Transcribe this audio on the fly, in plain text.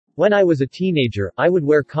When I was a teenager, I would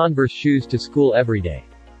wear Converse shoes to school every day.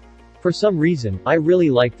 For some reason, I really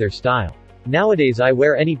liked their style. Nowadays I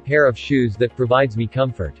wear any pair of shoes that provides me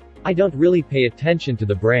comfort. I don't really pay attention to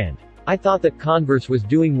the brand. I thought that Converse was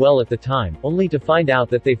doing well at the time, only to find out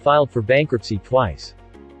that they filed for bankruptcy twice.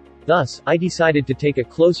 Thus, I decided to take a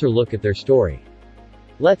closer look at their story.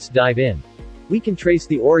 Let's dive in. We can trace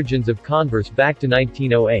the origins of Converse back to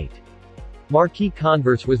 1908. Marquis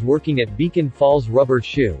Converse was working at Beacon Falls Rubber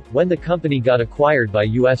Shoe, when the company got acquired by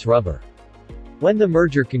U.S. Rubber. When the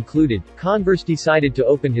merger concluded, Converse decided to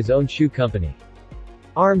open his own shoe company.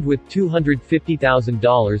 Armed with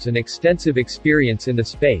 $250,000 and extensive experience in the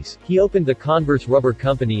space, he opened the Converse Rubber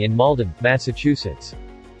Company in Malden, Massachusetts.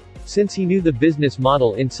 Since he knew the business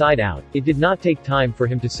model inside out, it did not take time for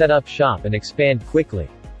him to set up shop and expand quickly.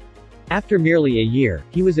 After merely a year,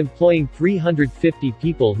 he was employing 350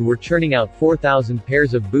 people who were churning out 4,000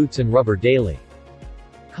 pairs of boots and rubber daily.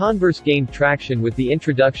 Converse gained traction with the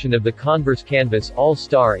introduction of the Converse Canvas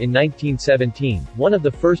All-Star in 1917, one of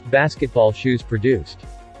the first basketball shoes produced.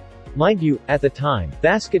 Mind you, at the time,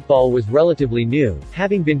 basketball was relatively new,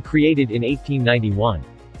 having been created in 1891.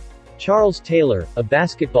 Charles Taylor, a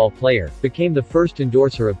basketball player, became the first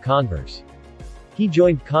endorser of Converse. He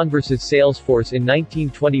joined Converse's sales force in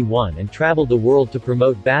 1921 and traveled the world to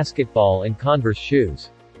promote basketball and Converse shoes.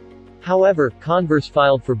 However, Converse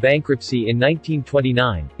filed for bankruptcy in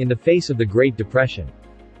 1929, in the face of the Great Depression.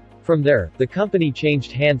 From there, the company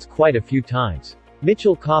changed hands quite a few times.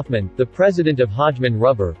 Mitchell Kaufman, the president of Hodgman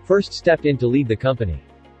Rubber, first stepped in to lead the company.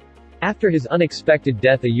 After his unexpected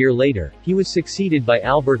death a year later, he was succeeded by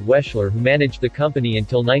Albert Weschler, who managed the company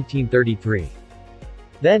until 1933.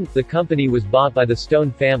 Then, the company was bought by the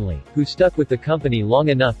Stone family, who stuck with the company long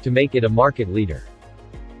enough to make it a market leader.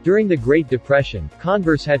 During the Great Depression,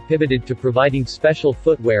 Converse had pivoted to providing special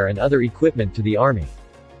footwear and other equipment to the Army.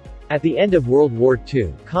 At the end of World War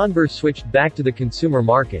II, Converse switched back to the consumer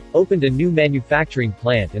market, opened a new manufacturing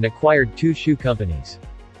plant and acquired two shoe companies.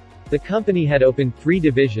 The company had opened three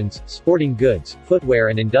divisions: sporting goods, footwear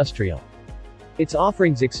and industrial. Its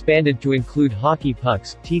offerings expanded to include hockey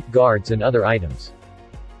pucks, teeth guards and other items.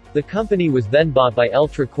 The company was then bought by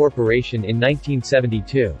Eltra Corporation in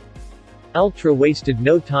 1972. Eltra wasted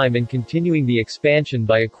no time in continuing the expansion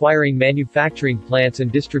by acquiring manufacturing plants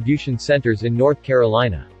and distribution centers in North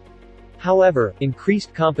Carolina. However,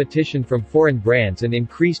 increased competition from foreign brands and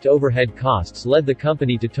increased overhead costs led the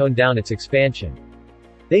company to tone down its expansion.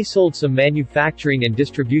 They sold some manufacturing and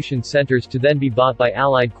distribution centers to then be bought by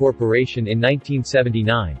Allied Corporation in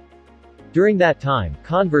 1979. During that time,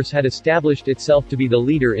 Converse had established itself to be the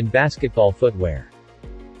leader in basketball footwear.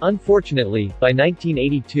 Unfortunately, by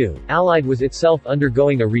 1982, Allied was itself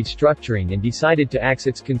undergoing a restructuring and decided to axe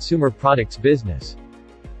its consumer products business.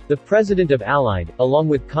 The president of Allied, along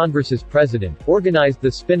with Converse's president, organized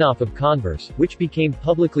the spin-off of Converse, which became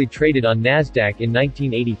publicly traded on NASDAQ in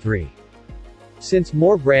 1983. Since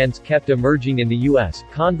more brands kept emerging in the US,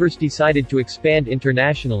 Converse decided to expand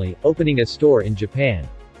internationally, opening a store in Japan.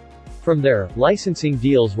 From there, licensing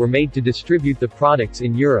deals were made to distribute the products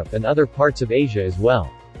in Europe and other parts of Asia as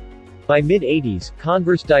well. By mid-80s,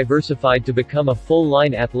 Converse diversified to become a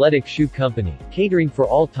full-line athletic shoe company, catering for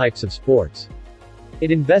all types of sports. It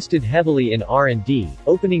invested heavily in R&D,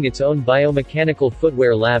 opening its own biomechanical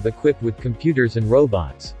footwear lab equipped with computers and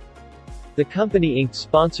robots. The company inked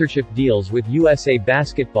sponsorship deals with USA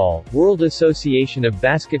Basketball, World Association of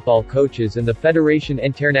Basketball Coaches and the Fédération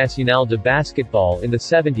Internationale de Basketball in the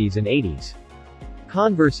 70s and 80s.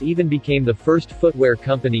 Converse even became the first footwear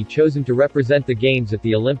company chosen to represent the Games at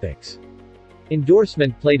the Olympics.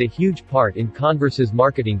 Endorsement played a huge part in Converse's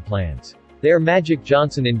marketing plans. Their Magic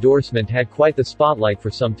Johnson endorsement had quite the spotlight for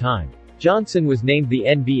some time. Johnson was named the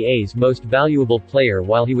NBA's most valuable player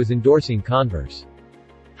while he was endorsing Converse.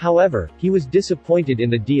 However, he was disappointed in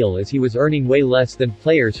the deal as he was earning way less than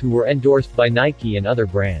players who were endorsed by Nike and other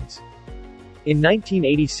brands. In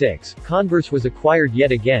 1986, Converse was acquired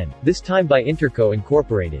yet again, this time by Interco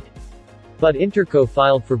Incorporated. But Interco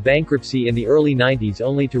filed for bankruptcy in the early 90s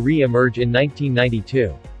only to re-emerge in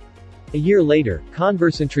 1992. A year later,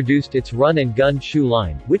 Converse introduced its Run and Gun shoe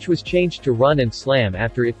line, which was changed to Run and Slam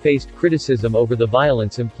after it faced criticism over the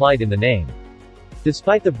violence implied in the name.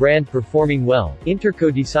 Despite the brand performing well,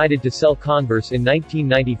 Interco decided to sell Converse in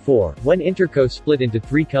 1994, when Interco split into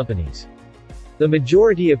three companies. The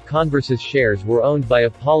majority of Converse's shares were owned by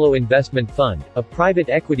Apollo Investment Fund, a private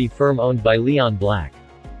equity firm owned by Leon Black.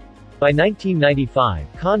 By 1995,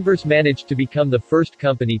 Converse managed to become the first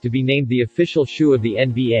company to be named the official shoe of the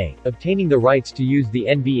NBA, obtaining the rights to use the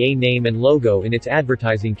NBA name and logo in its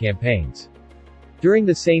advertising campaigns. During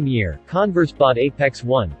the same year, Converse bought Apex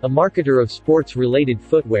One, a marketer of sports-related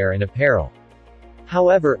footwear and apparel.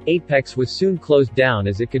 However, Apex was soon closed down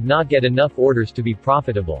as it could not get enough orders to be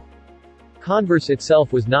profitable. Converse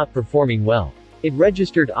itself was not performing well. It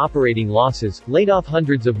registered operating losses, laid off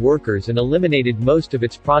hundreds of workers and eliminated most of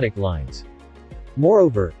its product lines.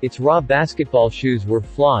 Moreover, its raw basketball shoes were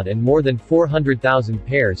flawed and more than 400,000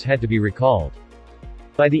 pairs had to be recalled.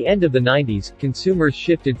 By the end of the 90s, consumers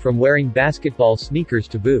shifted from wearing basketball sneakers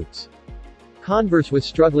to boots. Converse was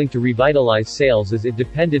struggling to revitalize sales as it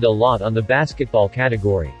depended a lot on the basketball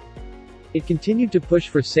category. It continued to push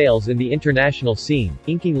for sales in the international scene,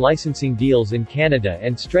 inking licensing deals in Canada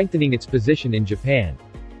and strengthening its position in Japan.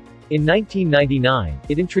 In 1999,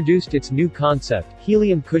 it introduced its new concept,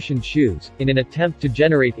 helium cushioned shoes, in an attempt to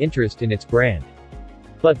generate interest in its brand.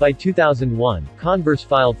 But by 2001, Converse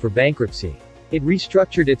filed for bankruptcy. It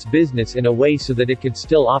restructured its business in a way so that it could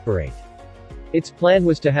still operate. Its plan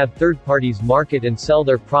was to have third parties market and sell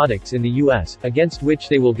their products in the US, against which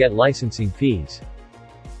they will get licensing fees.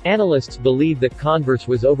 Analysts believe that Converse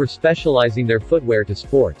was over-specializing their footwear to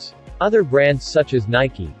sports. Other brands such as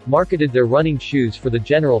Nike marketed their running shoes for the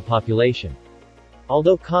general population.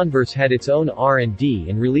 Although Converse had its own R&D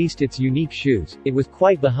and released its unique shoes, it was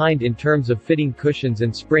quite behind in terms of fitting cushions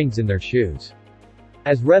and springs in their shoes.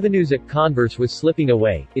 As revenues at Converse was slipping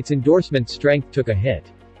away, its endorsement strength took a hit.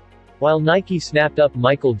 While Nike snapped up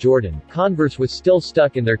Michael Jordan, Converse was still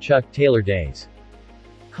stuck in their Chuck Taylor days.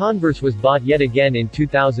 Converse was bought yet again in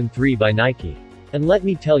 2003 by Nike. And let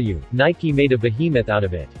me tell you, Nike made a behemoth out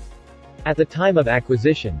of it. At the time of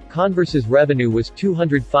acquisition, Converse's revenue was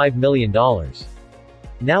 $205 million.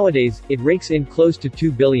 Nowadays, it rakes in close to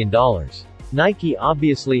 $2 billion. Nike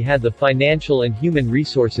obviously had the financial and human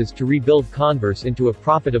resources to rebuild Converse into a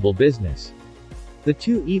profitable business. The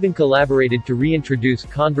two even collaborated to reintroduce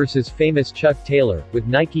Converse's famous Chuck Taylor, with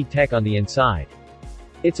Nike tech on the inside.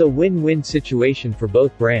 It's a win-win situation for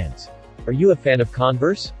both brands. Are you a fan of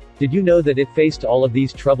Converse? Did you know that it faced all of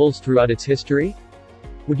these troubles throughout its history?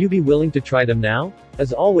 Would you be willing to try them now?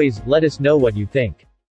 As always, let us know what you think.